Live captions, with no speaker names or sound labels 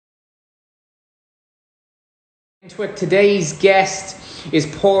With today's guest is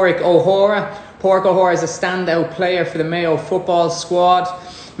Padraig O'Hora. Padraig O'Hora is a standout player for the Mayo football squad,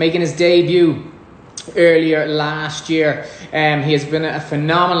 making his debut earlier last year. He has been a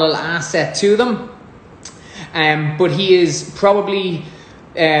phenomenal asset to them, but he is probably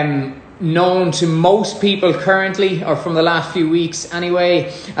known to most people currently, or from the last few weeks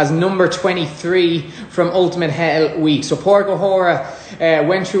anyway, as number 23 from Ultimate Hell week. So Padraig O'Hora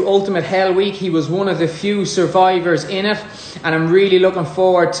went through Ultimate Hell week. He was one of the few survivors in it, and I'm really looking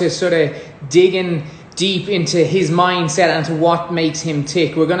forward to sort of digging deep into his mindset and to what makes him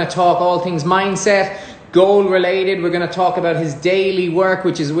tick. We're going to talk all things mindset, goal related. We're going to talk about his daily work,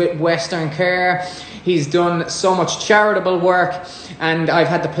 which is with Western Care. He's done so much charitable work, and I've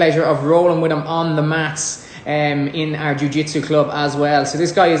had the pleasure of rolling with him on the mats in our jiu-jitsu club as well. So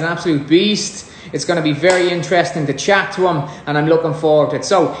this guy is an absolute beast. It's going to be very interesting to chat to him, and I'm looking forward to it.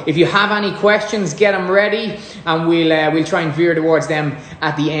 So if you have any questions, get them ready, and we'll try and veer towards them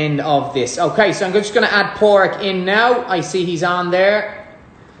at the end of this. Okay, so I'm just going to add Padraig in now. I see he's on there.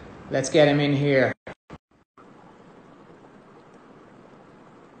 Let's get him in here.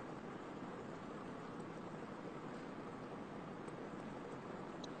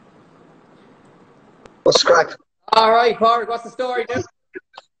 What's crack? All right, Padraig, what's the story, dude?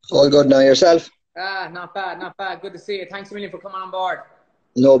 All good now, yourself? Not bad, not bad. Good to see you. Thanks a million for coming on board.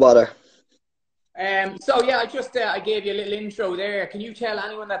 No bother. So yeah, I gave you a little intro there. Can you tell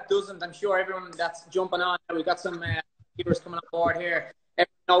anyone that doesn't? I'm sure everyone that's jumping on. We've got some viewers coming on board here.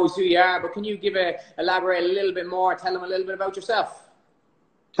 Everyone knows who you are, but can you elaborate a little bit more? Tell them a little bit about yourself.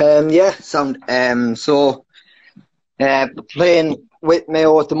 Yeah, sound. Playing with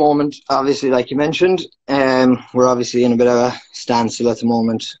Mayo at the moment, obviously, like you mentioned. We're obviously in a bit of a standstill at the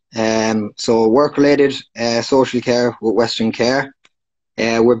moment. So work-related, social care with Western Care.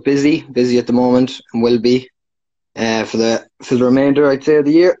 We're busy at the moment, and will be for the remainder, I'd say, of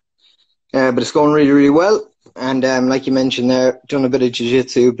the year. But it's going really, really well. And like you mentioned there, done a bit of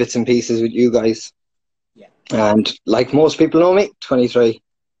jiu-jitsu, bits and pieces with you guys. Yeah. And like most people know me, 23.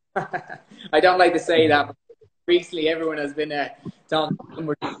 I don't like to say that, but recently everyone has been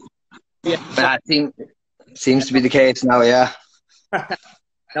talking. Yeah. That seems to be the case now, yeah.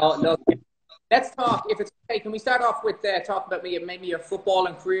 No, let's talk, if it's okay, can we start off with talk about maybe your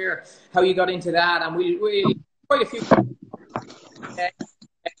footballing career, how you got into that, and we'll quite a few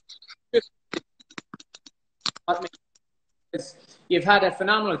you've had a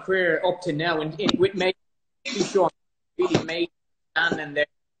phenomenal career up to now, and with Mayo, really made standing there,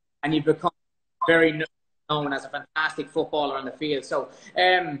 and you've become very known as a fantastic footballer on the field. So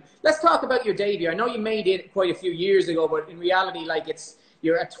let's talk about your debut. I know you made it quite a few years ago, but in reality,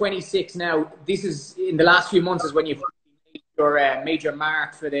 you're at 26 now. This is, in the last few months, is when you've made your major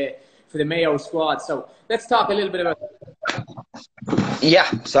mark for the Mayo squad. So let's talk a little bit about that. Yeah,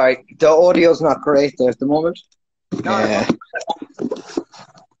 sorry, the audio's not great there at the moment.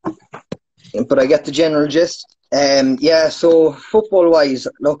 But I get the general gist. Yeah, so football-wise,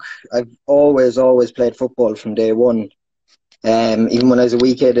 look, I've always played football from day one. Even when I was a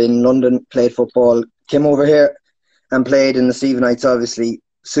wee kid in London, played football. Came over here and played in the Stephenites, obviously.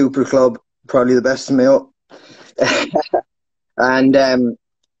 Super club, probably the best in Mayo. And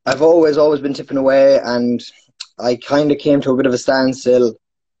I've always been tipping away, and I kind of came to a bit of a standstill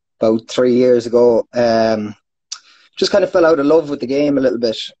about 3 years ago. Just kind of fell out of love with the game a little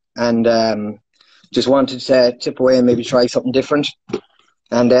bit, and just wanted to tip away and maybe try something different.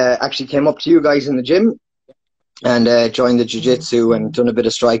 And actually came up to you guys in the gym and joined the jiu-jitsu and done a bit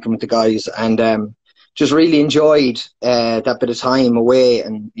of striking with the guys, and just really enjoyed that bit of time away,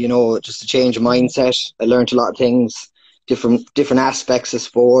 and, you know, just a change of mindset. I learned a lot of things, different aspects of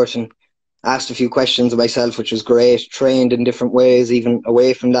sport, and asked a few questions of myself, which was great. Trained in different ways, even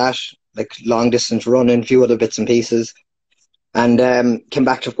away from that, like long distance running, a few other bits and pieces. And came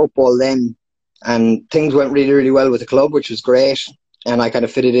back to football then, and things went really, really well with the club, which was great. And I kind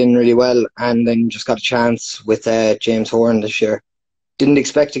of fitted in really well, and then just got a chance with James Horan this year. Didn't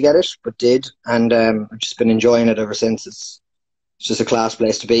expect to get it, but did, and I've just been enjoying it ever since. It's just a class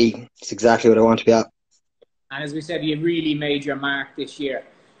place to be. It's exactly what I want to be at. And as we said, you really made your mark this year.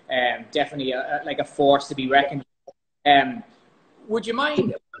 Definitely like a force to be reckoned with. Would you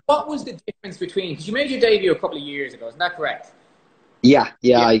mind, what was the difference between, because you made your debut a couple of years ago, isn't that correct? Yeah,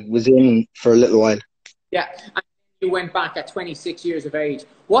 I was in for a little while. Yeah, and you went back at 26 years of age.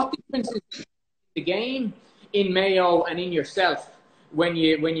 What difference is in the game, in Mayo, and in yourself when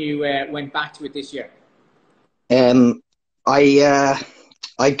you went back to it this year? I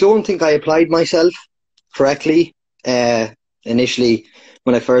don't think I applied myself correctly initially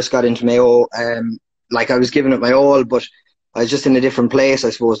when I first got into Mayo. like I was giving it my all, but I was just in a different place, I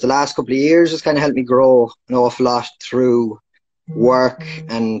suppose. The last couple of years has kind of helped me grow an awful lot through work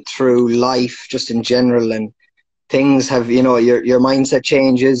and through life, just in general. And things have, you know, your mindset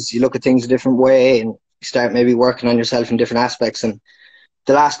changes. You look at things a different way, and you start maybe working on yourself in different aspects. And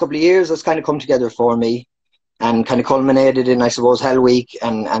the last couple of years has kind of come together for me, and kind of culminated in, I suppose, Hell Week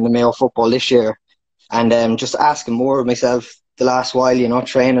and the Mayo football this year. And just asking more of myself the last while, you know,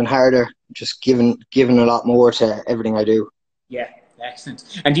 training harder, just giving a lot more to everything I do. Yeah,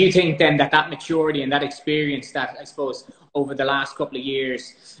 excellent. And do you think then that maturity and that experience that, I suppose, over the last couple of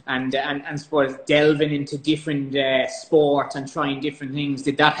years and suppose delving into different sports and trying different things,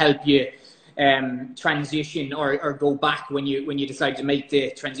 did that help you transition or go back when you decided to make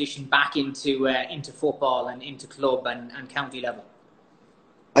the transition back into football and into club and county level?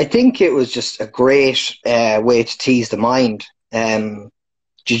 I think it was just a great way to tease the mind.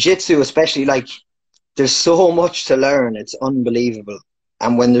 Jiu-jitsu especially, like, there's so much to learn, it's unbelievable.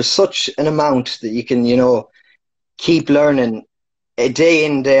 And when there's such an amount that you can, you know, keep learning day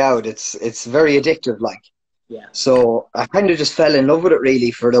in, day out, it's very addictive, like. Yeah. So I kind of just fell in love with it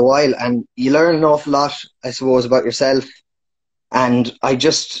really for a while, and you learn an awful lot, I suppose, about yourself. And I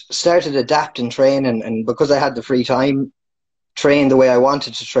just started adapting training, and because I had the free time, trained the way I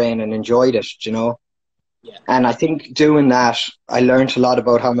wanted to train and enjoyed it, you know. Yeah. And I think doing that, I learned a lot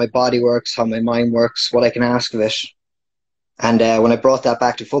about how my body works, how my mind works, what I can ask of it. And when I brought that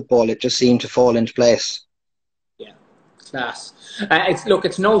back to football, it just seemed to fall into place. Yeah, class.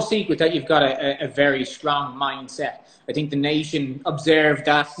 It's no secret that you've got a very strong mindset. I think the nation observed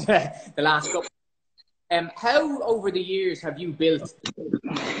that the last couple. How over the years have you built?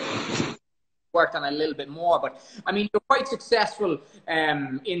 Worked on a little bit more, but I mean, you're quite successful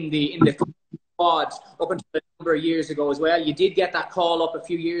in the squad up until a number of years ago as well. You did get that call up a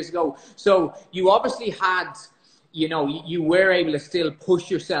few years ago, so you obviously had, you know, you were able to still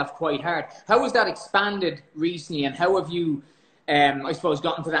push yourself quite hard. How has that expanded recently, and how have you, I suppose,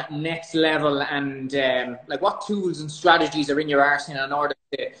 gotten to that next level? And like, what tools and strategies are in your arsenal in order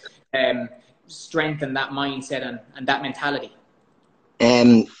to strengthen that mindset and that mentality?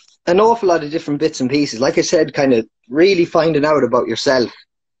 An awful lot of different bits and pieces. Like I said, kind of really finding out about yourself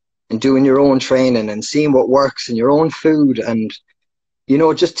and doing your own training and seeing what works in your own food, and, you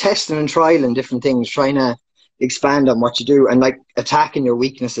know, just testing and trialing different things, trying to expand on what you do, and like attacking your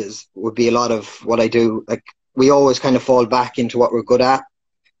weaknesses would be a lot of what I do. Like, we always kind of fall back into what we're good at,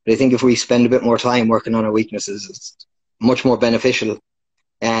 but I think if we spend a bit more time working on our weaknesses, it's much more beneficial.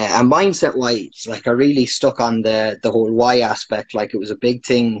 And mindset wise, like, I really stuck on the whole why aspect. Like, it was a big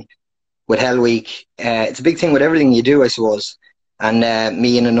thing with Hell Week. It's a big thing with everything you do, I suppose. And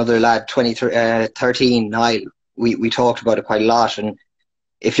me and another lad, 13, Niall, we talked about it quite a lot. And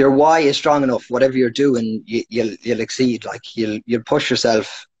if your why is strong enough, whatever you're doing, you'll exceed. Like, you'll push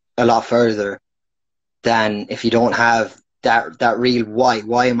yourself a lot further than if you don't have that real why.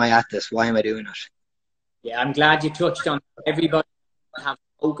 Why am I at this? Why am I doing it? Yeah, I'm glad you touched on everybody have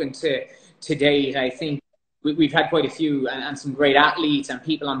spoken to today. I think we've had quite a few and some great athletes and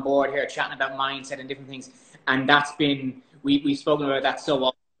people on board here chatting about mindset and different things. And that's been, we've spoken about that so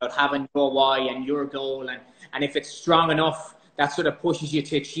often, about having your why and your goal. And if it's strong enough, that sort of pushes you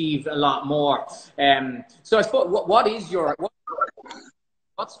to achieve a lot more. So I suppose,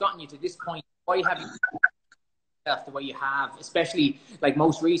 what's gotten you to this point? Why have you yourself the way you have, especially like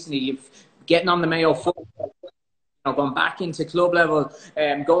most recently, you've getting on the Mayo football, going back into club level,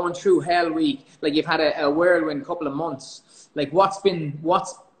 going through Hell Week, like you've had a whirlwind couple of months. Like, what's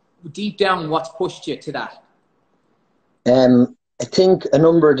deep down, what's pushed you to that? I think a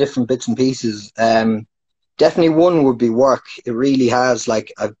number of different bits and pieces. Definitely one would be work. It really has.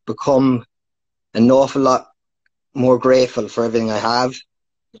 Like, I've become an awful lot more grateful for everything I have.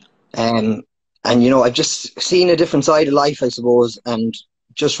 And, you know, I've just seen a different side of life, I suppose, and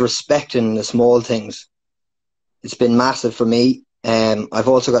just respecting the small things. It's been massive for me. I've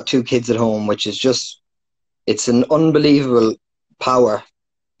also got 2 kids at home, which is just, it's an unbelievable power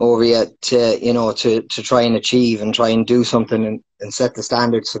over you to, you know, to try and achieve and try and do something and set the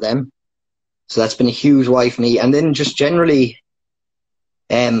standards for them. So that's been a huge why for me. And then just generally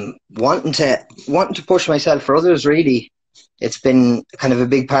wanting to push myself for others, really. It's been kind of a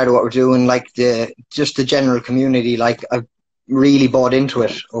big part of what we're doing, like just the general community. Like, I've really bought into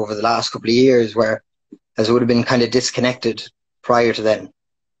it over the last couple of years, where as I would have been kind of disconnected prior to then.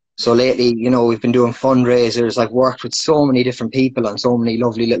 So lately, you know, we've been doing fundraisers. I've worked with so many different people on so many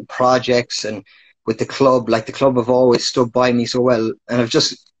lovely little projects, and with the club, like, the club have always stood by me so well, and I've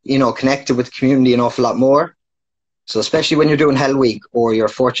just, you know, connected with the community an awful lot more. So especially when you're doing Hell Week, or you're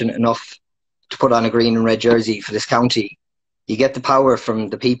fortunate enough to put on a green and red jersey for this county, you get the power from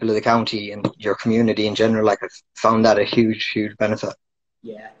the people of the county and your community in general. Like, I've found that a huge benefit.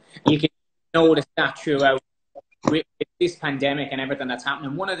 Yeah, you can notice that throughout with this pandemic and everything that's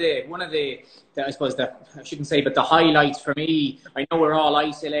happening. One of the I suppose I shouldn't say, but the highlights for me, I know we're all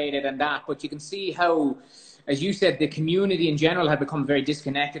isolated and that, but you can see how, as you said, the community in general had become very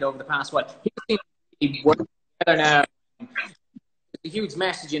disconnected over the past while. People seem to be working together now. A huge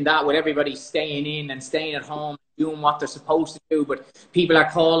message in that, with everybody staying in and staying at home, doing what they're supposed to do, but people are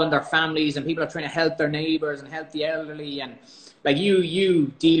calling their families and people are trying to help their neighbours and help the elderly. And like, you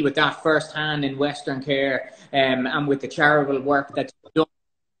deal with that firsthand in Western Care, and with the charitable work that's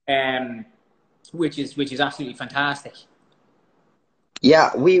done, which is absolutely fantastic.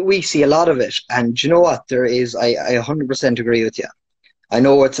 Yeah, we see a lot of it, and do you know what? There is, I 100% agree with you. I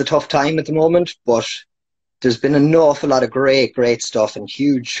know it's a tough time at the moment, but there's been an awful lot of great stuff and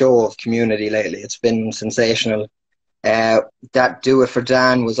huge show of community lately. It's been sensational. That Do It For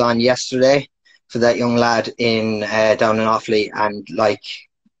Dan was on yesterday for that young lad in down in Offaly, and like,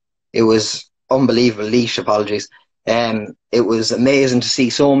 it was unbelievable. Leash, apologies. It was amazing to see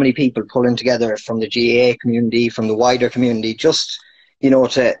so many people pulling together from the GAA community, from the wider community, just, you know,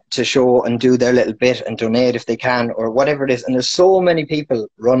 to show and do their little bit and donate if they can, or whatever it is. And there's so many people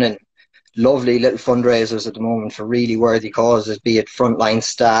running lovely little fundraisers at the moment for really worthy causes, be it frontline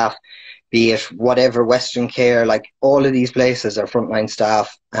staff, be it whatever, Western Care. Like, all of these places are frontline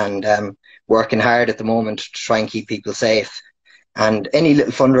staff and working hard at the moment to try and keep people safe. And any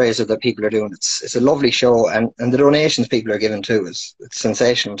little fundraiser that people are doing, it's a lovely show, and the donations people are giving too it's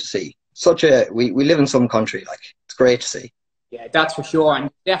sensational to see. We live in some country, like, it's great to see. Yeah, that's for sure. And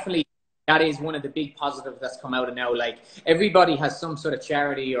definitely that is one of the big positives that's come out of now. Like, everybody has some sort of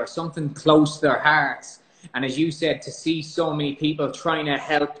charity or something close to their hearts. And as you said, to see so many people trying to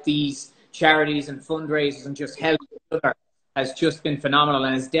help these charities and fundraisers and just help each other has just been phenomenal.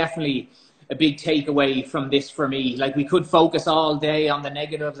 And it's definitely a big takeaway from this for me. Like, we could focus all day on the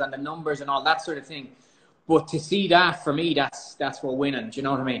negatives and the numbers and all that sort of thing, but to see that, for me, that's what winning. Do you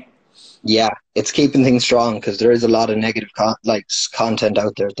know what I mean? Yeah, it's keeping things strong, because there is a lot of negative content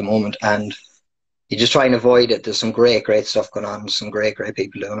out there at the moment, and you just try and avoid it. There's some great stuff going on. There's some great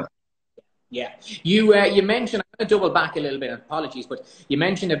people doing it. Yeah, you mentioned, I'm going to double back a little bit, apologies, but you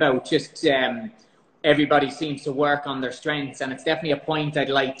mentioned about just everybody seems to work on their strengths, and it's definitely a point I'd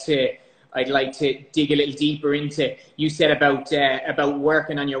like to dig a little deeper into. You said about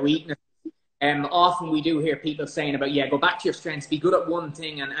working on your weakness. Often we do hear people saying about, go back to your strengths, be good at one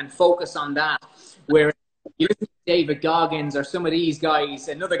thing and focus on that. Where you listen to David Goggins or some of these guys,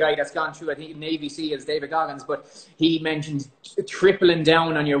 another guy that's gone through, I think, Navy SEALs, David Goggins, but he mentions tripling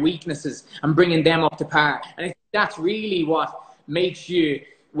down on your weaknesses and bringing them up to par. And I think that's really what makes you,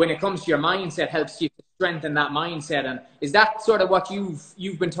 when it comes to your mindset, helps you to strengthen that mindset. And is that sort of what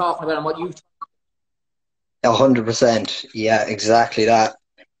you've been talking about and what you've 100%. Yeah, exactly that.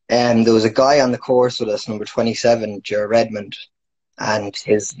 There was a guy on the course with us, number 27, Jer Redmond, and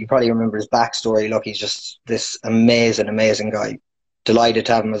you probably remember his backstory. Look, he's just this amazing guy. Delighted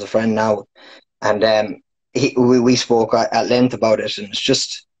to have him as a friend now. And we spoke at length about it, and it's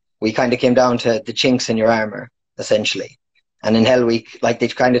just, we kind of came down to the chinks in your armour, essentially. And in Hell Week, like, they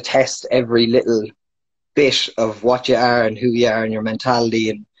kind of test every little bit of what you are and who you are and your mentality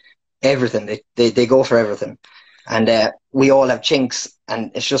and everything. They go for everything. And we all have chinks,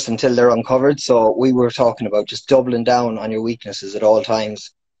 and it's just until they're uncovered. So we were talking about just doubling down on your weaknesses at all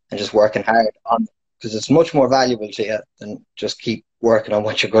times and just working hard on them, because it's much more valuable to you than just keep working on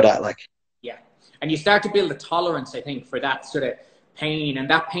what you're good at. Like, yeah, and you start to build a tolerance, I think, for that sort of pain, and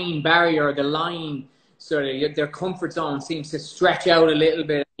that pain barrier, the line, sort of their comfort zone seems to stretch out a little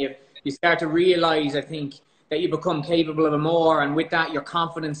bit. You start to realize, I think, that you become capable of more, and with that, your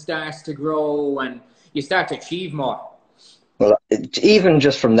confidence starts to grow, and you start to achieve more. Well, even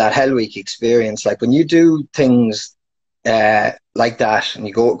just from that Hell Week experience, like, when you do things like that and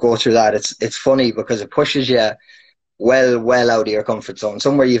you go through that, it's funny because it pushes you well out of your comfort zone,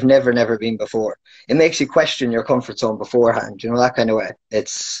 somewhere you've never been before. It makes you question your comfort zone beforehand, you know, that kind of way.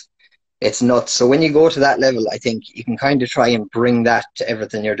 It's nuts. So when you go to that level, I think you can kind of try and bring that to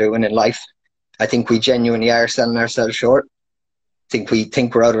everything you're doing in life. I think we genuinely are selling ourselves short. We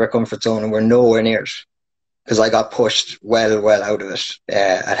think we're out of our comfort zone, and we're nowhere near it. Because I got pushed well out of it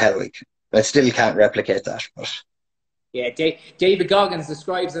at Hell Week. I still can't replicate that. But yeah, David Goggins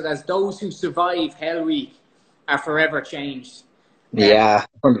describes it as those who survive Hell Week are forever changed. Yeah,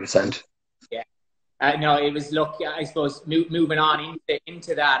 100%. Yeah. No, it was, look, I suppose, moving on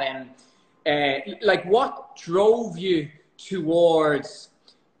into that. And like, what drove you towards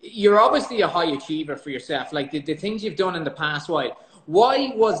you're obviously a high achiever for yourself. Like the things you've done in the past while.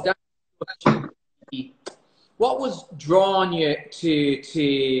 Why was that? What was drawing you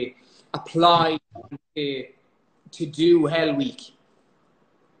to apply to do Hell Week?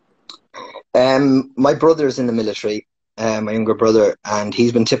 My brother's in the military, my younger brother, and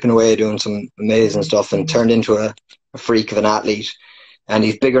he's been tipping away doing some amazing stuff and turned into a freak of an athlete. And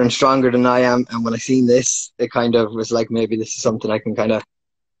he's bigger and stronger than I am. And when I seen this, it kind of was like, maybe this is something I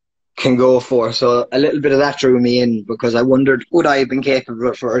can go for. So a little bit of that drew me in, because I wondered, would I have been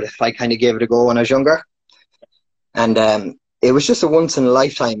capable for it if I kind of gave it a go when I was younger? And it was just a once in a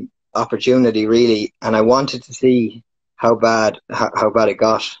lifetime opportunity, really. And I wanted to see how bad it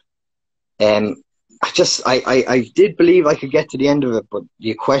got. I did believe I could get to the end of it, but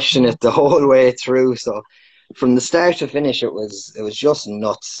you question it the whole way through. So from the start to finish, it was just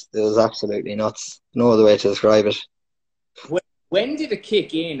nuts. It was absolutely nuts. No other way to describe it. When did it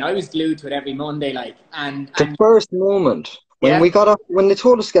kick in? I was glued to it every Monday, the first moment when we got off, when they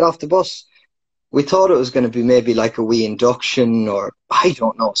told us to get off the bus, we thought it was going to be maybe like a wee induction, or I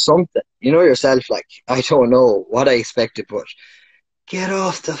don't know, something. You know yourself, like, I don't know what I expected, but get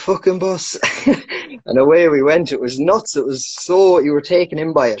off the fucking bus. And away we went. It was nuts. It was so, you were taken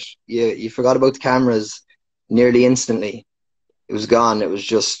in by it. You forgot about the cameras nearly instantly. It was gone. It was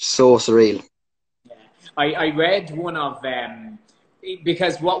just so surreal. Yeah. I read one of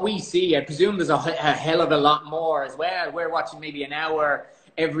because what we see, I presume there's a hell of a lot more as well. We're watching maybe an hour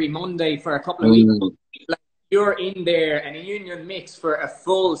every Monday for a couple of weeks. Like, you're in there and you're in your mix for a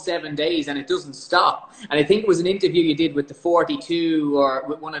full 7 days, and it doesn't stop. And I think it was an interview you did with the 42 or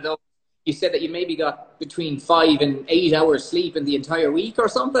with one of those. You said that you maybe got between 5 and 8 hours sleep in the entire week or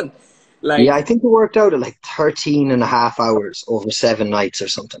something. Like, yeah, I think it worked out at like 13 and a half hours over 7 nights or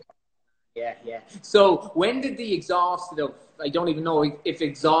something. Yeah, yeah. So when did the exhaustive, I don't even know if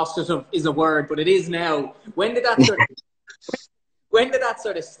exhaustive is a word, but it is now. When did that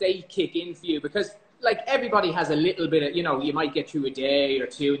sort of state kick in for you? Because like everybody has a little bit of, you might get through a day or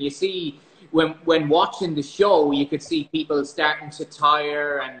two, and you see when watching the show, you could see people starting to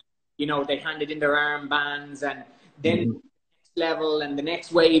tire, and they handed in their armbands, and then the next level and the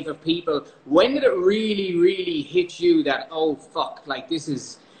next wave of people. When did it really, really hit you that, oh fuck, like this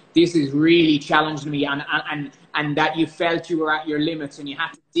is really challenging me, and that you felt you were at your limits and you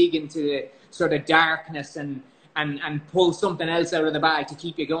had to dig into the sort of darkness and pull something else out of the bag to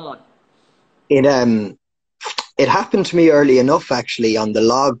keep you going? It happened to me early enough, actually, on the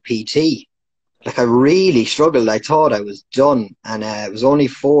log PT. Like, I really struggled. I thought I was done, and it was only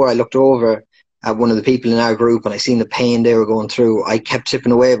 4. I looked over at one of the people in our group and I seen the pain they were going through. I kept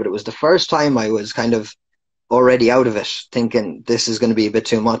tipping away, but it was the first time I was kind of already out of it, thinking this is going to be a bit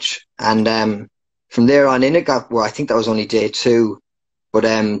too much. And from there on in, it got where I think that was only day 2. But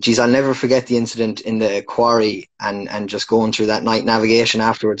geez, I'll never forget the incident in the quarry and just going through that night navigation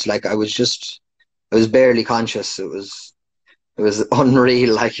afterwards. Like, I was barely conscious. It was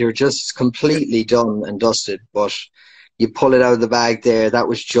unreal. Like, you're just completely done and dusted, but you pull it out of the bag there. That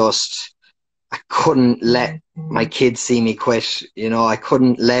was just, I couldn't let my kids see me quit. I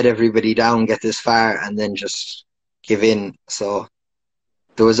couldn't let everybody down, get this far, and then just give in. So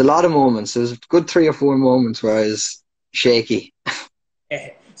there was a lot of moments. There was a good 3 or 4 moments where I was shaky.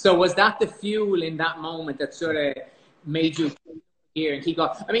 So was that the fuel in that moment that sort of made you here and keep going?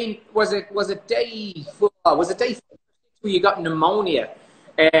 I mean, was it day 4? Was it day 4 where you got pneumonia?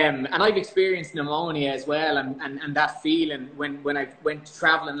 And I've experienced pneumonia as well, and that feeling when I went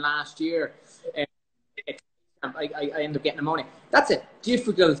traveling last year. I ended up getting pneumonia. That's a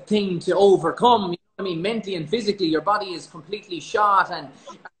difficult thing to overcome. I mean, mentally and physically, your body is completely shot, and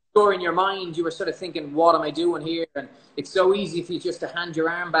in your mind, you were sort of thinking, what am I doing here? And it's so easy for you just to hand your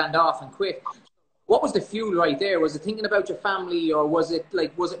armband off and quit. What was the fuel right there? Was it thinking about your family, or was it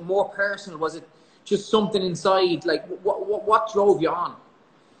more personal? Was it just something inside? Like, what drove you on?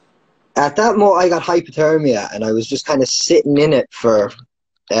 At that moment, I got hypothermia, and I was just kind of sitting in it for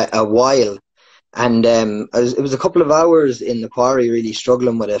a while. And it was a couple of hours in the quarry, really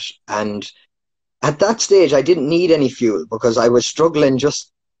struggling with it. And at that stage, I didn't need any fuel because I was struggling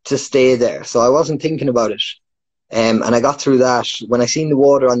just to stay there. So I wasn't thinking about it. And I got through that. When I seen the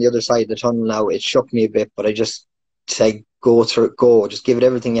water on the other side of the tunnel now, it shook me a bit, but I just said, go through it, go. Just give it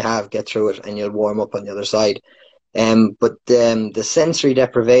everything you have, get through it, and you'll warm up on the other side. But the sensory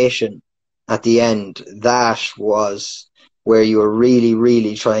deprivation at the end, that was where you were really,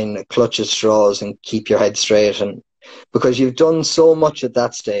 really trying to clutch at straws and keep your head straight. And because you've done so much at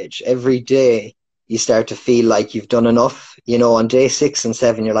that stage, every day you start to feel like you've done enough. On day 6 and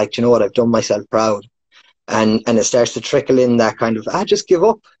 7, you're like, do you know what, I've done myself proud. and it starts to trickle in that kind of, just give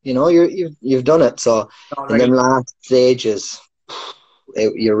up, you know, you've done it. So in Already. them last stages,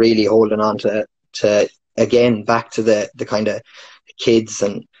 you're really holding on to again, back to the kind of kids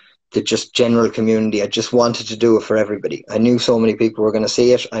and the just general community. I just wanted to do it for everybody. I knew so many people were going to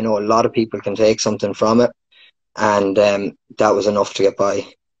see it. I know a lot of people can take something from it, and that was enough to get by.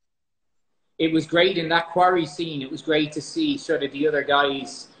 It was great in that quarry scene. It was great to see sort of the other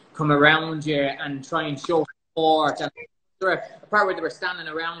guys come around you and try and show support. And a part where they were standing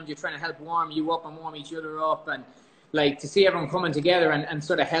around you, trying to help warm you up and warm each other up, and like to see everyone coming together and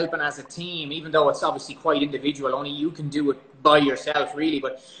sort of helping as a team, even though it's obviously quite individual. Only you can do it by yourself, really.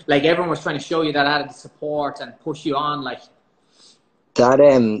 But like everyone was trying to show you that added support and push you on, like.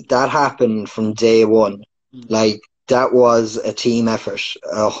 That happened from day one. Like, that was a team effort,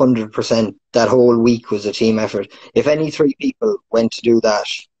 100%. That whole week was a team effort. If any three people went to do that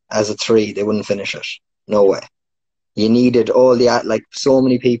as a three, they wouldn't finish it. No way. You needed all like so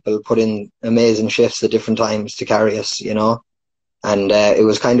many people put in amazing shifts at different times to carry us, you know. And it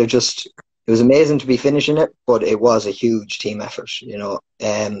was kind of just, it was amazing to be finishing it, but it was a huge team effort, you know.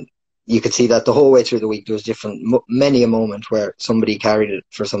 You could see that the whole way through the week there was many a moment where somebody carried it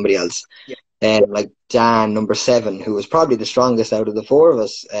for somebody else. Yeah. Like Dan, number 7, who was probably the strongest out of the 4 of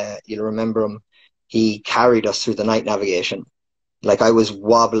us, you'll remember him, he carried us through the night navigation. Like, I was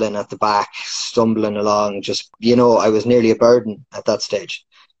wobbling at the back, stumbling along, just, you know, I was nearly a burden at that stage.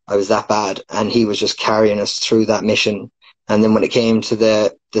 I was that bad, and he was just carrying us through that mission. And then when it came to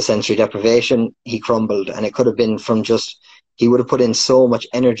the sensory deprivation, he crumbled, and it could have been from just, he would have put in so much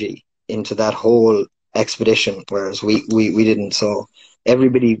energy into that whole expedition, whereas we didn't. So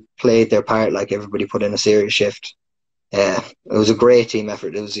everybody played their part, like everybody put in a serious shift. It was a great team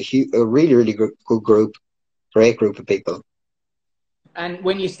effort. It was a really, really good group, great group of people. And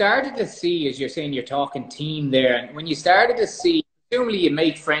when you started to see, as you're saying, you're talking team there, and when you started to see, presumably you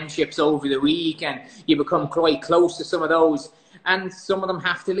make friendships over the week and you become quite close to some of those, and some of them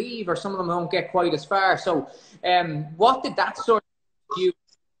have to leave or some of them don't get quite as far. So what did that sort of give you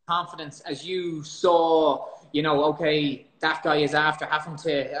confidence as you saw, you know, okay, that guy is after having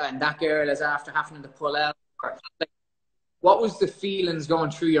to, and that girl is after having to pull out? Like, what was the feelings going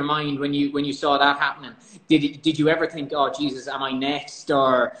through your mind when you saw that happening? Did you ever think, oh Jesus, am I next?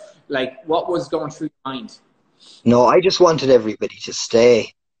 Or like, what was going through your mind? No, I just wanted everybody to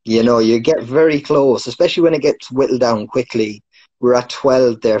stay. You know, you get very close, especially when it gets whittled down quickly. We're at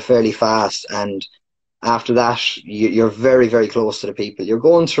 12 there fairly fast, and after that, you're very, very close to the people. You're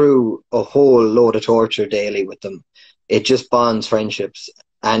going through a whole load of torture daily with them. It just bonds friendships.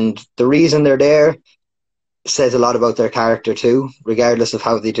 And the reason they're there says a lot about their character too, regardless of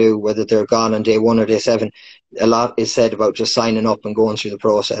how they do, whether they're gone on day 1 or day 7. A lot is said about just signing up and going through the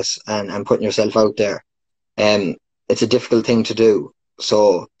process and putting yourself out there. It's a difficult thing to do.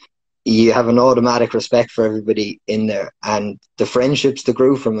 So you have an automatic respect for everybody in there. And the friendships that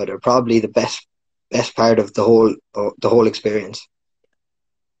grew from it are probably the best part of the whole experience.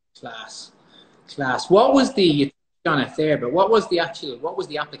 Class. What was you touched on it there, but what was the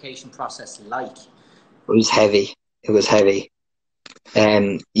application process like? It was heavy.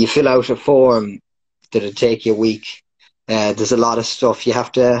 You fill out a form that'll take you a week. There's a lot of stuff. You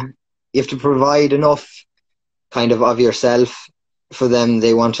have to provide enough kind of yourself for them.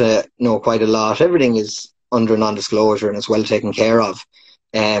 They want to know quite a lot. Everything is under non-disclosure and it's well taken care of.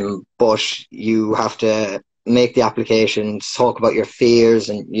 But you have to make the application, talk about your fears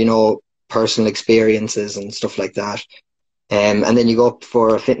and, you know, personal experiences and stuff like that. And then you go up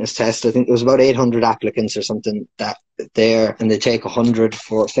for a fitness test. I think there was about 800 applicants or something and they take 100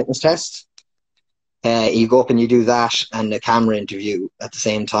 for fitness tests. You go up and you do that and a camera interview at the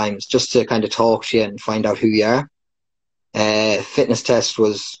same time, just to kind of talk to you and find out who you are. Fitness test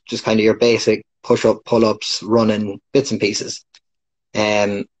was just kind of your basic push-up, pull-ups, running, bits and pieces.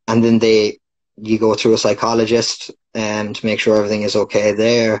 And then you go through a psychologist to make sure everything is okay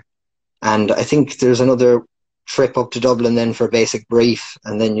there. And I think there's another trip up to Dublin then for a basic brief,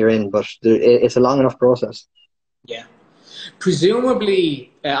 and then you're in. But it's a long enough process. Yeah.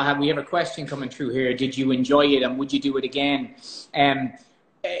 Presumably, we have a question coming through here. Did you enjoy it, and would you do it again?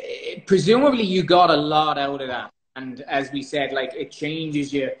 Presumably, you got a lot out of that. And as we said, like, it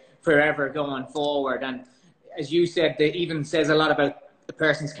changes you forever going forward. And as you said, that even says a lot about the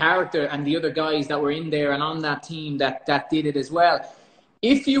person's character and the other guys that were in there and on that team that did it as well.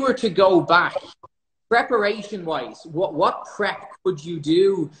 If you were to go back, preparation-wise, what prep could you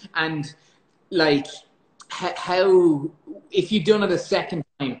do? And, like, how, if you'd done it a second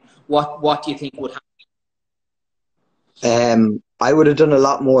time, what do you think would happen? I would have done a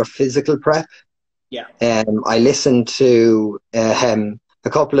lot more physical prep. Yeah. I listened to a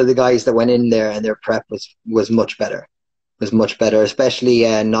couple of the guys that went in there, and their prep was much better. Was much better, especially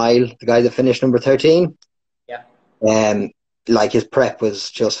Niall, the guy that finished number 13. Yeah. Like, his prep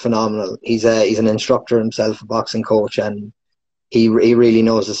was just phenomenal. He's an instructor himself, a boxing coach, and he really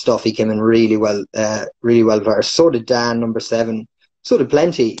knows his stuff. He came in really well versed. So did Dan, number 7. So did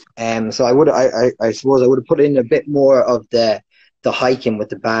plenty. So I suppose I would have put in a bit more of the hiking with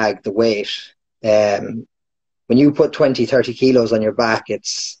the bag, the weight. When you put 20, 30 kilos on your back,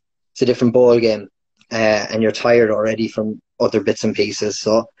 it's a different ball game, and you're tired already from other bits and pieces.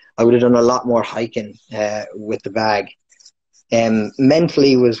 So I would have done a lot more hiking with the bag.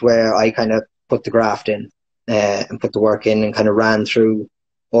 Mentally was where I kind of put the graft in, and put the work in, and kind of ran through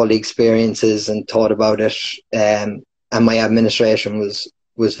all the experiences and thought about it. And my administration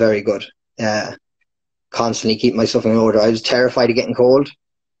was very good. Constantly keep myself in order. I was terrified of getting cold,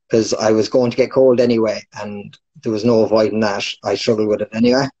 because I was going to get cold anyway, and there was no avoiding that. I struggled with it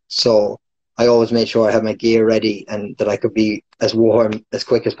anyway. So I always made sure I had my gear ready, and that I could be as warm as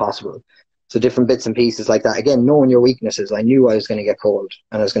quick as possible. So different bits and pieces like that. Again, knowing your weaknesses, I knew I was going to get cold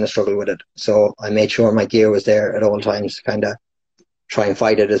and I was going to struggle with it. So I made sure my gear was there at all times to kind of try and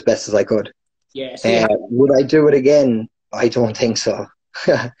fight it as best as I could. Yeah. So would I do it again? I don't think so.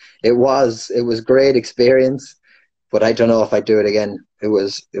 It was a great experience, but I don't know if I'd do it again. It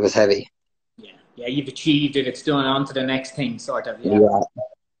was heavy. Yeah. Yeah. You've achieved it. It's done. On to the next thing, sort of. Yeah. Yeah.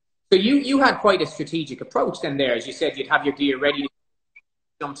 So you had quite a strategic approach then there. As you said, you'd have your gear ready to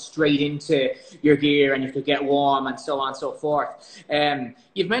jump straight into your gear, and you could get warm and so on and so forth.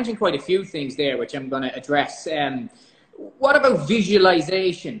 You've mentioned quite a few things there, which I'm going to address. What about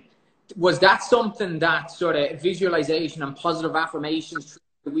visualization? Was that something, that sort of visualization and positive affirmations through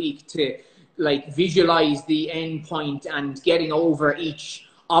the week, to like visualize the end point and getting over each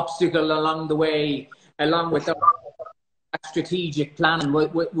obstacle along the way, along with the strategic planning?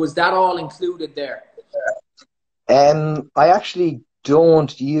 Was that all included there? I actually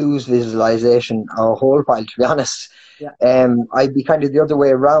don't use visualization a whole pile, to be honest. Yeah. I'd be kind of the other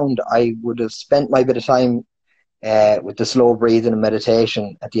way around. I would have spent my bit of time with the slow breathing and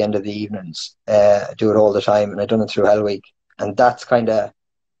meditation at the end of the evenings. I do it all the time, and I've done it through Hell Week, and that's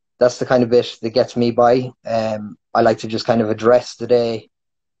the kind of bit that gets me by. I like to just kind of address the day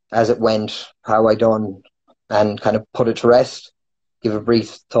as it went, how I done, and kind of put it to rest, give a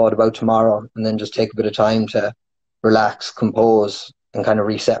brief thought about tomorrow, and then just take a bit of time to relax, compose, and kind of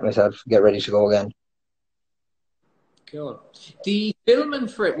reset myself, get ready to go again. Cool. The filming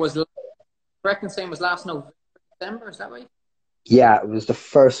for it was, correct in saying, was last November, December, is that right? Yeah, it was the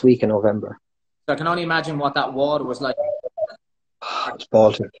first week in November. So I can only imagine what that water was like. It's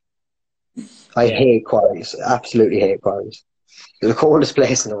Baltic. I hate quarries, absolutely hate quarries. They're the coldest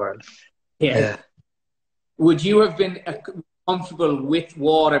place in the world. Yeah. Would you have been comfortable with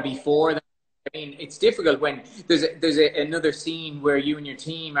water before that? I mean, it's difficult when there's another scene where you and your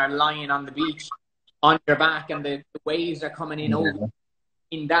team are lying on the beach on your back, and the waves are coming in over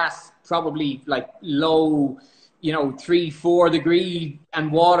in that probably like low, 3-4 degree,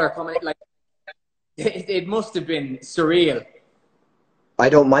 and water coming, like it must have been surreal. I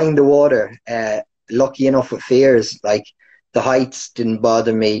don't mind the water. Lucky enough with fears, like the heights didn't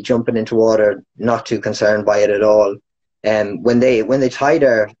bother me. Jumping into water, not too concerned by it at all. When they tie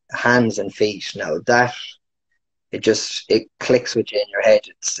their hands and feet, now that it clicks with you in your head.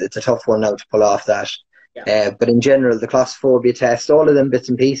 It's a tough one now to pull off that. Yeah. But in general, the claustrophobia test, all of them bits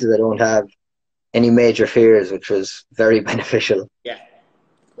and pieces, I don't have any major fears, which was very beneficial. Yeah,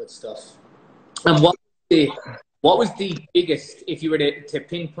 good stuff. And what was the biggest, if you were to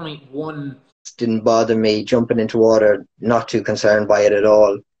pinpoint one? Didn't bother me. Jumping into water, not too concerned by it at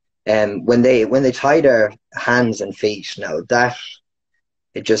all. When they tie their hands and feet, now that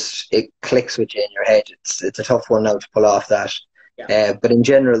it clicks with you in your head. It's a tough one now to pull off that. Yeah. But in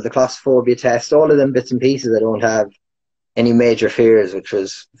general, the claustrophobia test, all of them bits and pieces, I don't have any major fears, which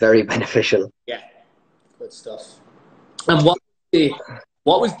was very beneficial. Yeah, good stuff. And what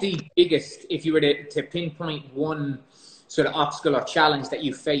was the biggest, if you were to pinpoint one sort of obstacle or challenge that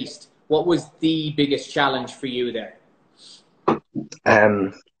you faced? What was the biggest challenge for you there?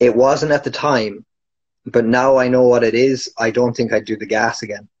 It wasn't at the time, but now I know what it is. I don't think I'd do the gas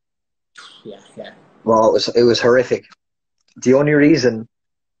again. Yeah. Well, it was horrific. The only reason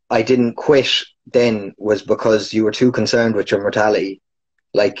I didn't quit then was because you were too concerned with your mortality.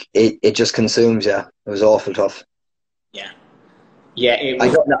 Like it just consumes you. It was awful tough. Yeah. It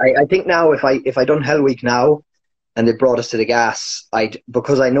was... I think now if I done Hell Week now and they brought us to the gas,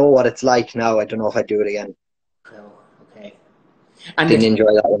 because I know what it's like now, I don't know if I'd do it again. Oh, okay. And didn't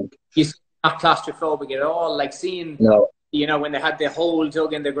enjoy that one. You not claustrophobic at all. Like seeing, No. you know, when they had the hole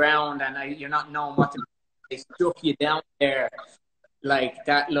dug in the ground and you're not knowing what to do, they stuck you down there. Like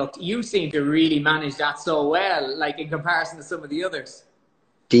that looked, you seem to really manage that so well, like in comparison to some of the others.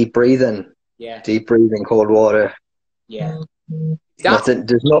 Deep breathing. Yeah. Deep breathing, cold water. Yeah.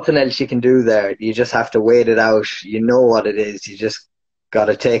 There's nothing else you can do there. You just have to wait it out. You know what it is. You just got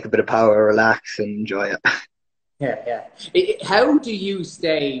to take a bit of power, relax, and enjoy it. Yeah, yeah. How do you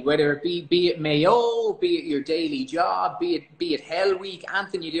stay, whether it be it Mayo, be it your daily job, be it Hell Week,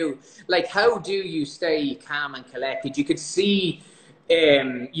 anything you do, like how do you stay calm and collected? You could see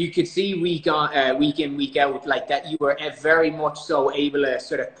week in, week out, like that you were very much so able to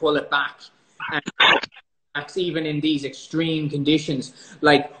sort of pull it back, and even in these extreme conditions.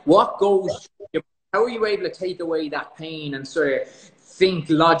 Like what goes through your, how are you able to take away that pain and sort of think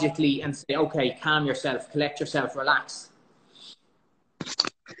logically and say, okay, calm yourself, collect yourself, relax?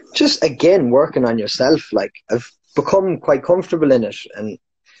 Just again working on yourself. Like I've become quite comfortable in it, and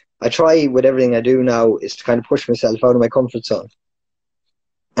I try with everything I do now is to kind of push myself out of my comfort zone.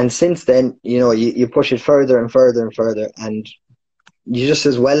 And since then, you know, you push it further and further and further, and you just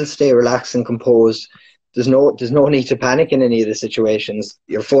as well stay relaxed and composed. There's no need to panic in any of the situations.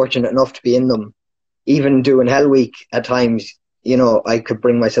 You're fortunate enough to be in them. Even doing Hell Week at times, you know, I could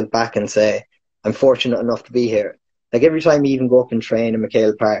bring myself back and say, I'm fortunate enough to be here. Like every time you even go up and train in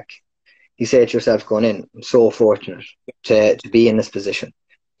McHale Park, you say to yourself going in, I'm so fortunate to be in this position.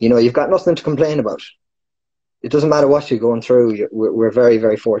 You know, you've got nothing to complain about. It doesn't matter what you're going through. We're very,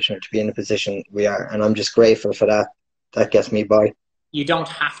 very fortunate to be in the position we are. And I'm just grateful for that. That gets me by. You don't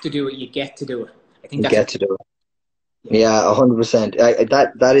have to do it, you get to do it. I think You that's get to do it. Yeah, 100%.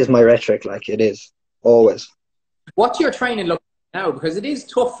 That is my rhetoric. Like it is always. What's your training look like now? Because it is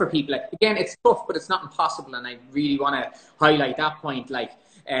tough for people. Like, again, it's tough, but it's not impossible. And I really want to highlight that point.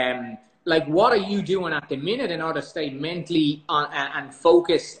 Like what are you doing at the minute in order to stay mentally on and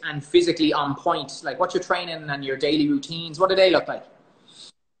focused and physically on point? Like, what's your training and your daily routines? What do they look like?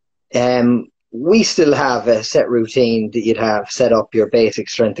 We still have a set routine that you'd have set up, your basic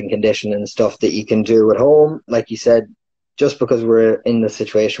strength and conditioning and stuff that you can do at home. Like you said, just because we're in the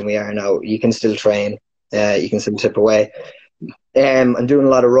situation we are now, you can still train, you can still tip away. I'm doing a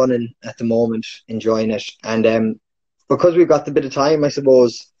lot of running at the moment, enjoying it. And because we've got the bit of time, I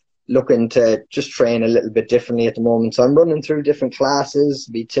suppose, looking to just train a little bit differently at the moment. So I'm running through different classes,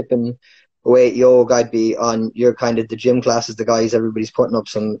 be tipping away at yoga. I'd be on your kind of the gym classes, the guys, everybody's putting up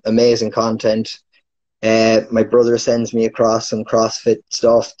some amazing content. My brother sends me across some CrossFit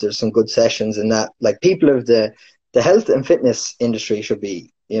stuff. There's some good sessions in that. Like people of the health and fitness industry should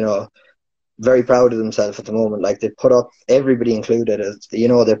be, you know, very proud of themselves at the moment. Like they put up, everybody included, you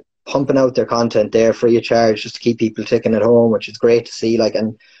know, they're pumping out their content there free of charge just to keep people ticking at home, which is great to see. Like,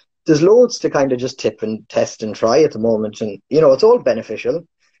 and there's loads to kind of just tip and test and try at the moment. And, you know, it's all beneficial.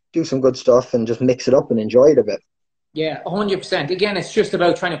 Do some good stuff and just mix it up and enjoy it a bit. Yeah, 100%. Again, it's just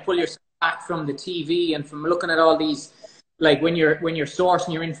about trying to pull yourself back from the TV and from looking at all these, like when you're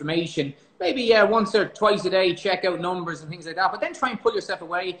sourcing your information, maybe once or twice a day, check out numbers and things like that, but then try and pull yourself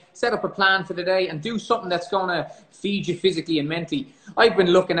away, set up a plan for the day and do something that's going to feed you physically and mentally. I've been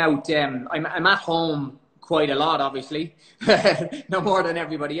looking out, I'm at home quite a lot, obviously, no more than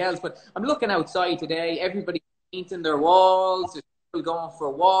everybody else, but I'm looking outside today, everybody's painting their walls, there's people going for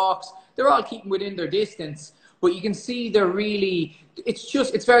walks, they're all keeping within their distance, but you can see they're really,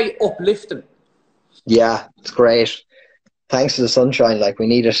 it's very uplifting. Yeah, it's great. Thanks to the sunshine, like we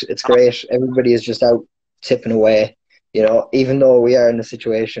need it. It's great. Everybody is just out tipping away. You know, even though we are in the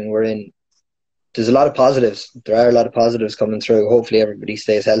situation we're in, there's a lot of positives. There are a lot of positives coming through. Hopefully everybody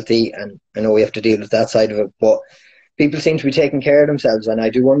stays healthy, and I know we have to deal with that side of it, but people seem to be taking care of themselves, and I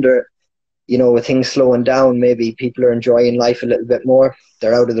do wonder, you know, with things slowing down, maybe people are enjoying life a little bit more.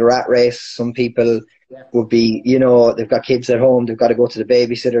 They're out of the rat race. Some people would be, you know, they've got kids at home, they've got to go to the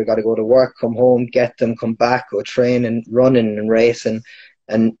babysitter, got to go to work, come home, get them, come back, go train and running and racing.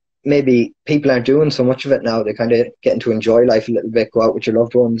 And maybe people aren't doing so much of it now. They're kind of getting to enjoy life a little bit, go out with your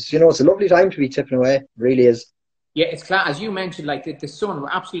loved ones. You know, it's a lovely time to be tipping away. It really is. Yeah, it's class. As you mentioned, like the sun,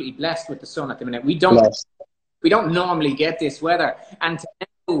 we're absolutely blessed with the sun at the minute. We don't normally get this weather. And to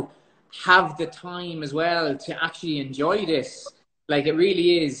now have the time as well to actually enjoy this, like it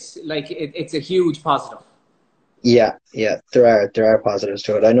really is, like it's a huge positive. Yeah, there are positives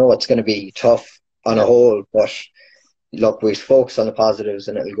to it. I know it's going to be tough on a whole, but look, we focus on the positives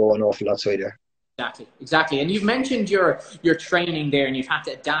and it'll go an awful lot sweeter. Exactly. And you've mentioned your training there and you've had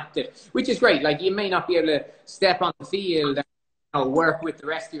to adapt it, which is great. Like you may not be able to step on the field and work with the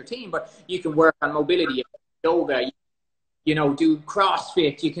rest of your team, but you can work on mobility, yoga, you know, do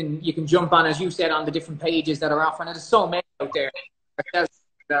CrossFit. You can jump on, as you said, on the different pages that are offering. There's so many out there that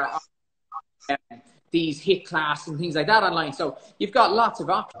are these HIIT class and things like that online. So you've got lots of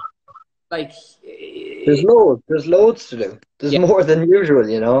options. Like, There's loads. There's loads to do. There's yeah, more than usual,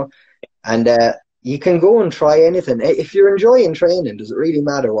 you know. And you can go and try anything. If you're enjoying training, does it really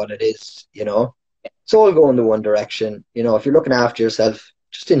matter what it is, you know? It's all going the one direction. You know, if you're looking after yourself,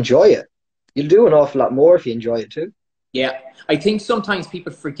 just enjoy it. You'll do an awful lot more if you enjoy it too. yeah. I think sometimes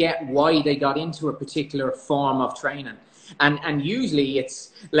people forget why they got into a particular form of training. And usually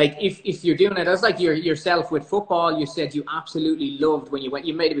it's like if you're doing it as like yourself with football, you said you absolutely loved when you went.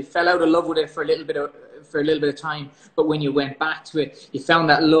 You maybe fell out of love with it for a little bit of time, but when you went back to it, you found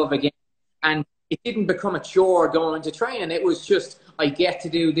that love again. And it didn't become a chore going into training. It was just, I get to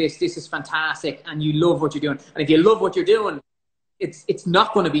do this. This is fantastic, and you love what you're doing. And if you love what you're doing, it's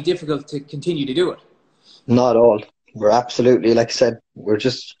not going to be difficult to continue to do it. Not at all. We're absolutely, like I said, we're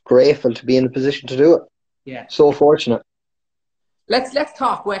just grateful to be in the position to do it. Yeah. So fortunate. Let's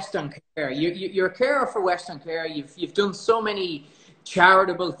talk Western Care. You're a carer for Western Care. You've done so many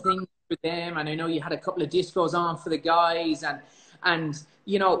charitable things for them, and I know you had a couple of discos on for the guys, and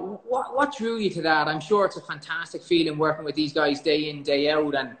you know what drew you to that? I'm sure it's a fantastic feeling working with these guys day in, day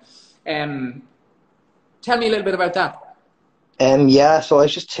out. And tell me a little bit about that. Yeah, so I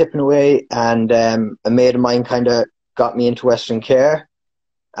was just tipping away, and a mate of mine kind of got me into Western Care.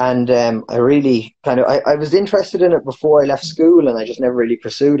 And I really I was interested in it before I left school, and I just never really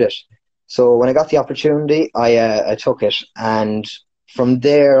pursued it. So when I got the opportunity, I took it. And from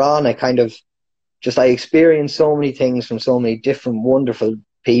there on, I I experienced so many things from so many different wonderful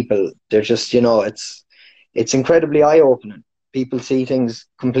people. They're just, you know, it's incredibly eye-opening. People see things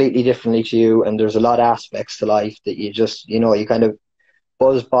completely differently to you, and there's a lot of aspects to life that you just, you know, you kind of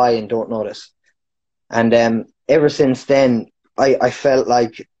buzz by and don't notice. And ever since then, I felt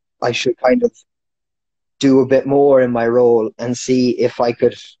like I should kind of do a bit more in my role and see if I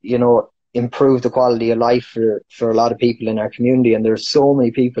could, you know, improve the quality of life for a lot of people in our community. And there's so many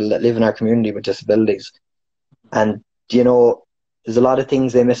people that live in our community with disabilities. And, you know, there's a lot of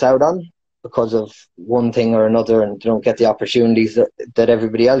things they miss out on because of one thing or another, and they don't get the opportunities that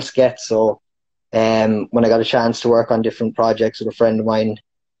everybody else gets. So when I got a chance to work on different projects with a friend of mine,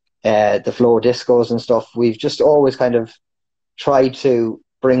 the flow discos and stuff, we've just always kind of tried to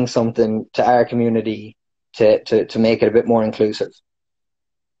bring something to our community to make it a bit more inclusive.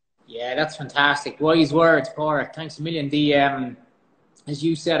 Yeah, that's fantastic. Wise words, Padraig. Thanks a million. The as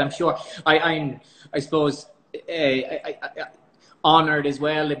you said, I'm sure I suppose honoured as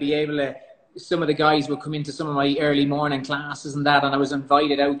well to be able to. Some of the guys will come into some of my early morning classes and that, and I was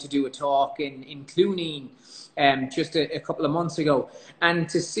invited out to do a talk in Clooney just a couple of months ago, and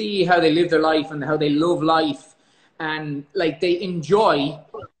to see how they live their life and how they love life, and like they enjoy.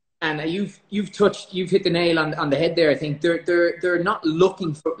 And you've hit the nail on the head there. I think they're not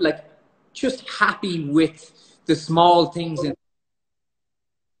looking for, like, just happy with the small things.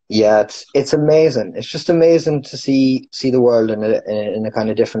 Yeah, it's amazing. It's just amazing to see the world in a kind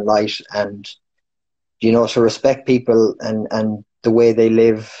of different light, and, you know, to respect people and the way they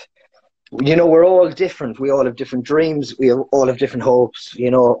live. You know, we're all different. We all have different dreams. All have different hopes. You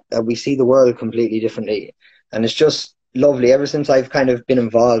know, we see the world completely differently, and it's just lovely. Ever since I've kind of been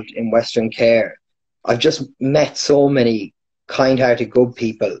involved in Western Care, I've just met so many kind-hearted, good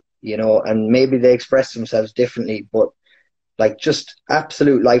people, you know, and maybe they express themselves differently, but like just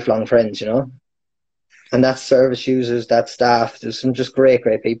absolute lifelong friends, you know. And that's service users, that's staff. There's some just great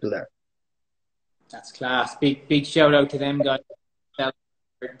people there. That's class. Big shout out to them guys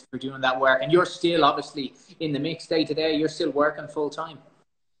for doing that work. And you're still obviously in the mix day to day. You're still working full time.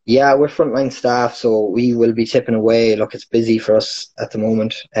 Yeah, we're frontline staff, so we will be tipping away. Look, it's busy for us at the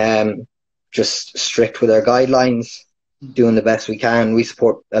moment. Just strict with our guidelines, doing the best we can. We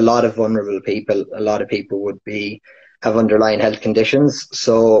support a lot of vulnerable people. A lot of people would have underlying health conditions,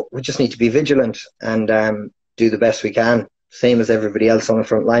 so we just need to be vigilant and do the best we can, same as everybody else on the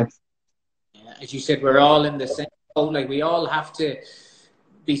front line. Yeah, as you said, we're all in the same boat. Like, we all have to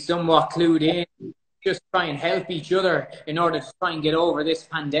be somewhat clued in. Just try and help each other in order to try and get over this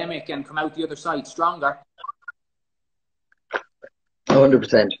pandemic and come out the other side stronger.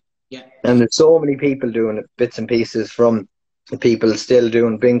 100%. Yeah. And there's so many people doing it, bits and pieces, from people still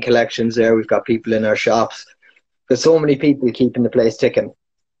doing bin collections there. We've got people in our shops. There's so many people keeping the place ticking.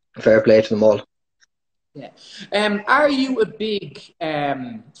 Fair play to them all. Yeah. Are you a big,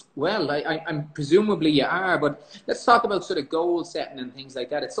 well, I'm presumably you are, but let's talk about sort of goal setting and things like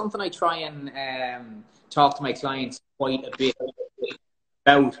that. It's something I try and talk to my clients quite a bit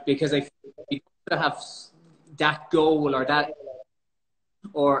about, because I feel we have that goal or that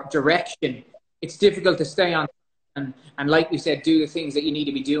or direction, it's difficult to stay on. And like we said, do the things that you need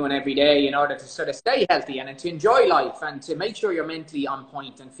to be doing every day in order to sort of stay healthy and to enjoy life and to make sure you're mentally on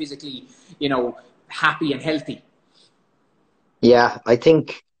point and physically, you know, happy and healthy. Yeah, I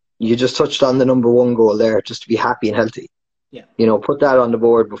think you just touched on the number one goal there, just to be happy and healthy. Yeah. You know, put that on the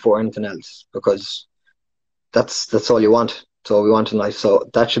board before anything else, because that's all you want. That's all we want in life. So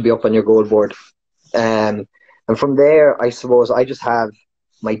that should be up on your goal board. And from there, I suppose I just have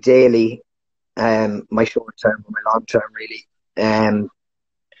my daily, my short term, my long term, really.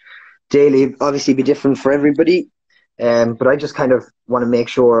 Daily obviously be different for everybody, but I just kind of want to make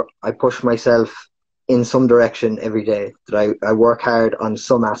sure I push myself in some direction every day, that I work hard on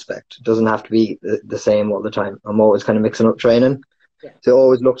some aspect. It doesn't have to be the same all the time. I'm always kind of mixing up training. Yeah. So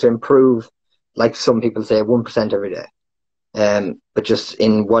always look to improve, like some people say, 1% every day. But just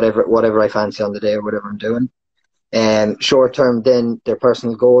in whatever I fancy on the day or whatever I'm doing. Short term, then they're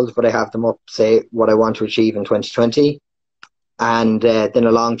personal goals, but I have them up, say, what I want to achieve in 2020. And then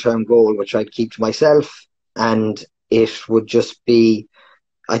a long term goal, which I'd keep to myself. And it would just be,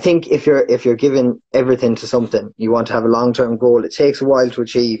 I think if you're giving everything to something, you want to have a long term goal. It takes a while to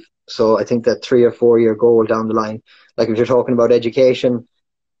achieve. So I think that 3 or 4 year goal down the line, like if you're talking about education,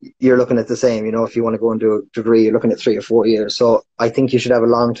 you're looking at the same. You know, if you want to go and do a degree, you're looking at 3 or 4 years. So I think you should have a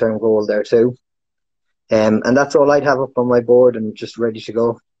long term goal there too. And that's all I'd have up on my board and just ready to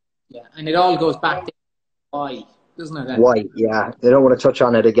go. Yeah, and it all goes back to why, doesn't it? Then? Why? Yeah, I don't want to touch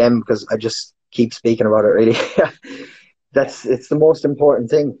on it again because I just keep speaking about it. Really, it's the most important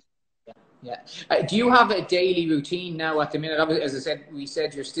thing. Yeah. Do you have a daily routine now at the minute? As I said, we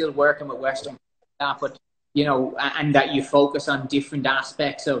said you're still working with Western staff, but you know, and that you focus on different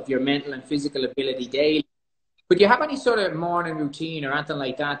aspects of your mental and physical ability daily. But do you have any sort of morning routine or anything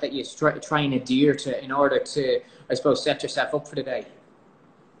like that that you try and adhere to in order to, I suppose, set yourself up for the day?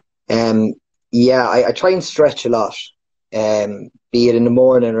 Yeah, I try and stretch a lot. Be it in the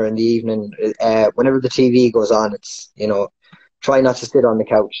morning or in the evening. Whenever the TV goes on, it's, you know, try not to sit on the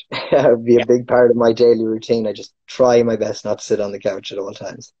couch. It'll be a big part of my daily routine. I just try my best not to sit on the couch at all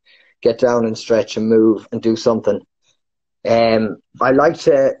times. Get down and stretch and move and do something. I like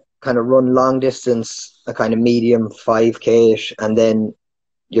to kind of run long distance, a kind of medium 5K-ish, and then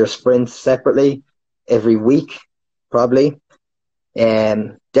your sprints separately every week, probably.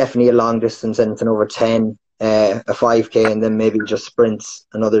 Definitely a long distance, anything over 10, a 5K, and then maybe just sprints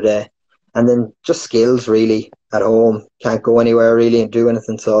another day. And then just skills, really, at home. Can't go anywhere, really, and do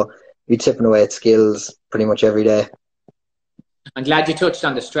anything. So be tipping away at skills pretty much every day. I'm glad you touched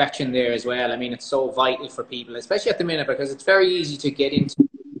on the stretching there as well. I mean, it's so vital for people, especially at the minute, because it's very easy to get into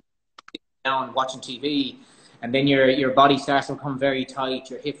down watching TV, and then your body starts to become very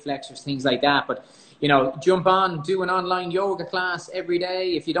tight, your hip flexors, things like that. But you know, jump on, do an online yoga class every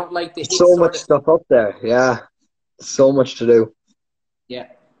day. If you don't like the so much stuff up there, yeah, so much to do. Yeah,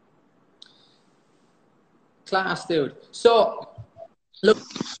 class, dude. So, look,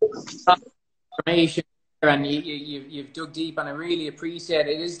 information and you've dug deep, and I really appreciate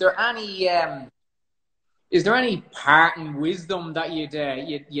it. Is there any parting wisdom that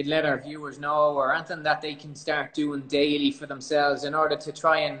you'd let our viewers know, or anything that they can start doing daily for themselves in order to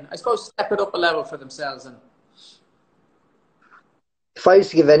try and, I suppose, step it up a level for themselves? And if I was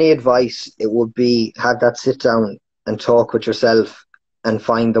to give any advice, it would be have that sit down and talk with yourself and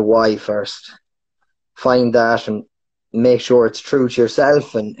find the why first. Find that and make sure it's true to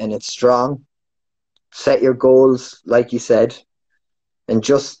yourself and it's strong. Set your goals, like you said, and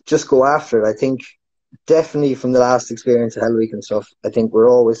just go after it. I think definitely from the last experience of Hell Week and stuff, I think we're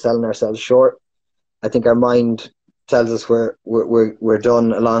always selling ourselves short. I think our mind tells us we're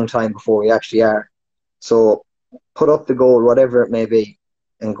done a long time before we actually are. So put up the goal, whatever it may be,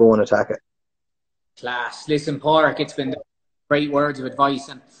 and go and attack it. Class. Listen, Padraig, it's been great words of advice,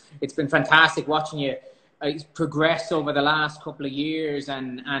 and it's been fantastic watching you progress over the last couple of years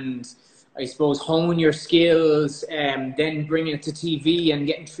and I suppose hone your skills, then bringing it to TV and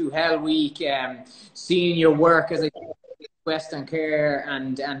getting through Hell Week, seeing your work as a Western Care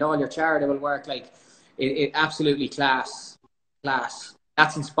and all your charitable work, like it absolutely class.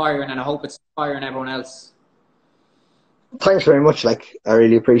 That's inspiring, and I hope it's inspiring everyone else. Thanks very much. Like, I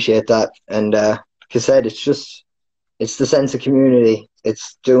really appreciate that. And like I said, it's the sense of community.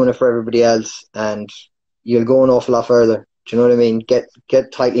 It's doing it for everybody else, and you'll go an awful lot further. Do you know what I mean? Get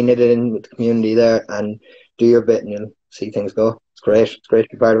tightly knitted in with the community there and do your bit, and you'll see things go. It's great. It's great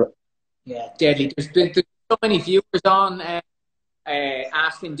to be part of it. Yeah, deadly. There's so many viewers on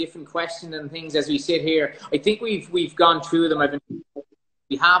asking different questions and things as we sit here. I think we've gone through them.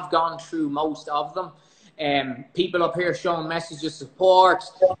 We have gone through most of them. People up here showing messages of support.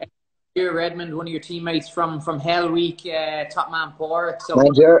 Here, Redmond, one of your teammates from Hell Week, top man Padraig. So,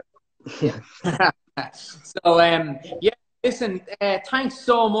 yeah, listen, thanks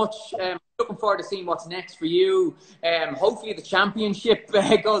so much. Looking forward to seeing what's next for you. Hopefully the championship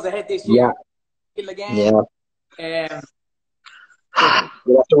goes ahead this year. Again. Yeah.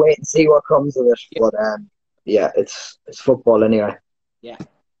 We'll have to wait and see what comes of it. Yeah. But it's football anyway. Yeah.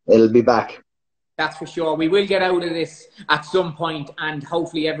 It'll be back. That's for sure. We will get out of this at some point, and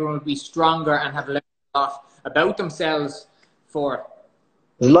hopefully everyone will be stronger and have learned a lot about themselves for it.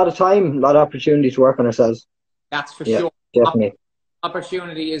 There's a lot of time, a lot of opportunity to work on ourselves. That's for sure. Definitely.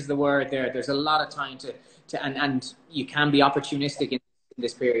 Opportunity is the word there. There's a lot of time and you can be opportunistic in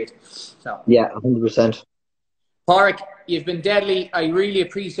this period. So yeah, 100%. Padraig, you've been deadly. I really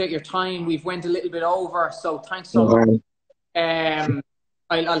appreciate your time. We've went a little bit over, so thanks so much.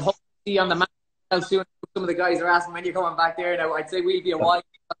 I'll hope to see you on the match soon. Some of the guys are asking when you're coming back there now. I'd say we'll be a while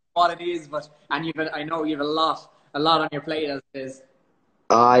what it is, but I know you've a lot on your plate as it is.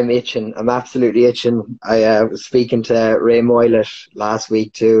 I'm itching. I'm absolutely itching. I was speaking to Ray Moylett last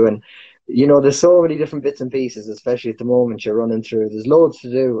week too, and there's so many different bits and pieces, especially at the moment you're running through. There's loads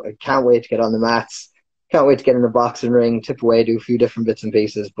to do. I can't wait to get on the mats. Can't wait to get in the boxing ring, tip away, do a few different bits and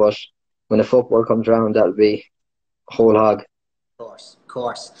pieces. But when the football comes around, that'll be a whole hog. Of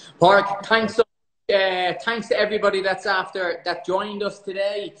course. Padraig, thanks so much. Thanks to everybody that joined us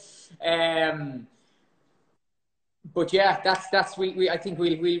today. But yeah, that's I think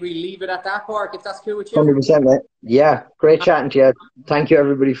we'll leave it at that, Padraig, if that's cool with you. 100%, mate. Yeah, great chatting to you. Thank you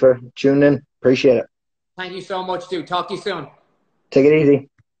everybody for tuning in. Appreciate it. Thank you so much, dude. Talk to you soon. Take it easy.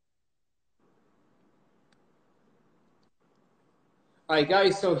 Alright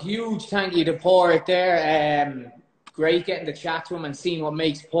guys, so huge thank you to Padraig there. Great getting to chat to him and seeing what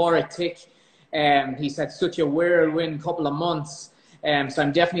makes Padraig tick. He's had such a whirlwind couple of months. So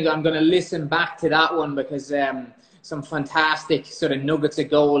I'm going to listen back to that one because some fantastic sort of nuggets of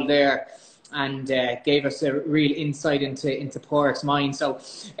gold there, and gave us a real insight into Padraig's mind. So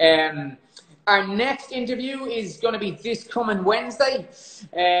our next interview is going to be this coming Wednesday.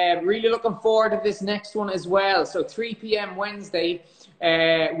 Really looking forward to this next one as well. So 3 p.m. Wednesday,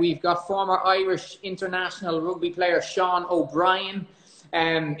 we've got former Irish international rugby player Sean O'Brien.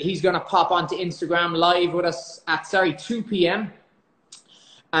 He's going to pop onto Instagram live with us at 2 p.m.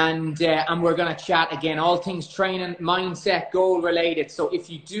 And we're going to chat again, all things training, mindset, goal related. So if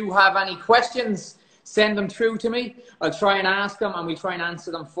you do have any questions, send them through to me. I'll try and ask them and we'll try and answer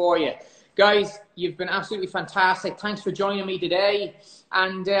them for you. Guys, you've been absolutely fantastic. Thanks for joining me today.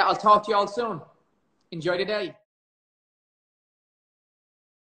 And I'll talk to you all soon. Enjoy the day.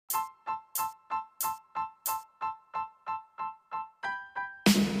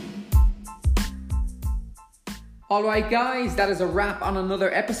 Alright guys, that is a wrap on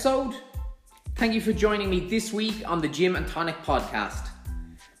another episode. Thank you for joining me this week on the Gym and Tonic podcast.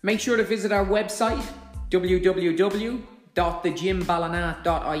 Make sure to visit our website,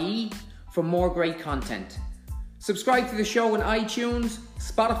 www.thegymballina.ie, for more great content. Subscribe to the show on iTunes,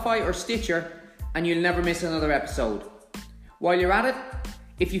 Spotify or Stitcher, and you'll never miss another episode. While you're at it,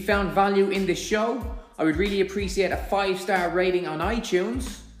 if you found value in this show, I would really appreciate a 5-star rating on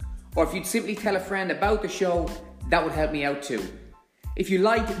iTunes, or if you'd simply tell a friend about the show, that would help me out too. If you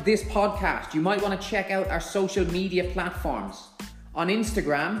like this podcast, you might want to check out our social media platforms. On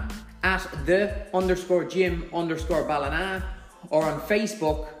Instagram, at @the_gym_ballina, or on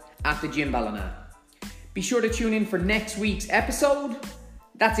Facebook, at the Gym Ballina. Be sure to tune in for next week's episode.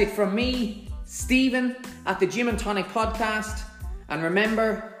 That's it from me, Stephen, at the Gym and Tonic podcast. And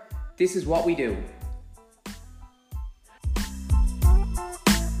remember, this is what we do.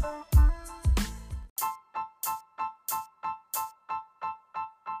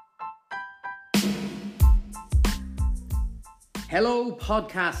 Hello,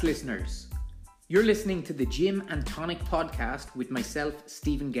 podcast listeners. You're listening to the Gym and Tonic podcast with myself,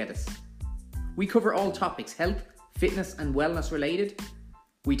 Stephen Geddes. We cover all topics health, fitness and wellness related.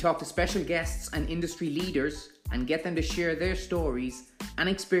 We talk to special guests and industry leaders and get them to share their stories and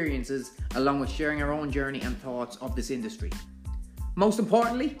experiences along with sharing our own journey and thoughts of this industry. Most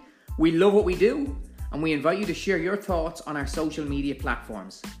importantly, we love what we do and we invite you to share your thoughts on our social media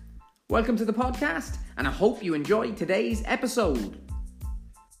platforms. Welcome to the podcast, and I hope you enjoyed today's episode.